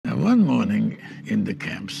One morning in the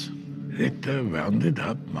camps, Richter rounded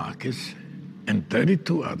up Marcus and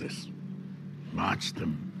 32 others, marched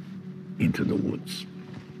them into the woods.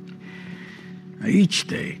 Each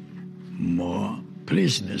day, more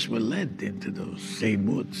prisoners were led into those same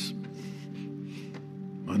woods.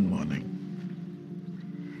 One morning,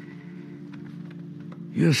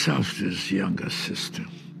 Yosef's younger sister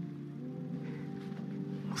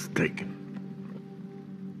was taken.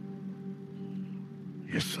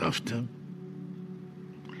 Yosef,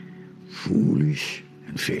 foolish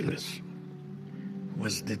and fearless,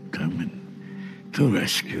 was determined to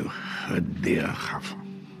rescue her dear Chava.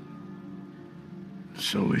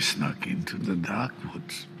 So we snuck into the dark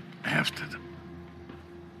woods after them.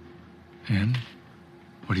 And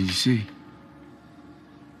what did you see?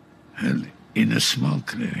 And in a small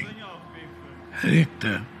clearing,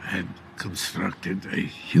 Richter had constructed a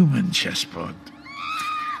human chessboard.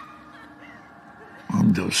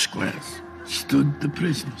 On those squares stood the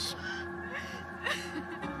prisoners,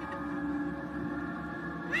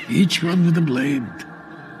 each one with a blade.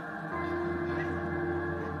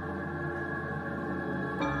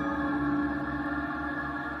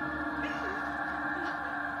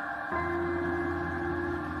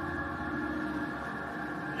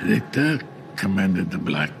 Richter commanded the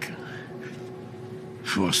black,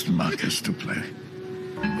 forced Marcus to play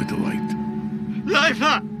with the white.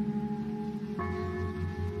 Leifer!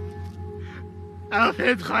 Auf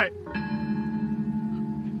jeden Fall.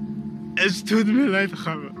 Es tut mir leid,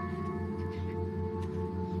 Chava.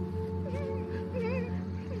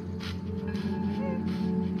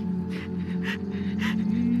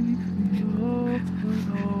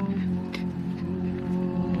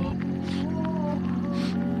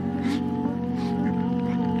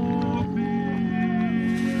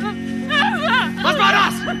 Was war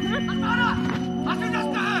das? Hast du das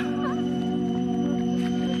gehört?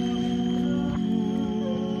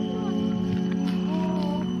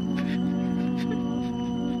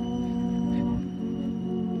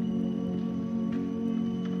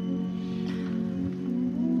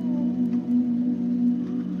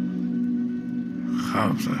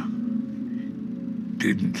 Chava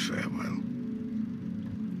didn't fare well.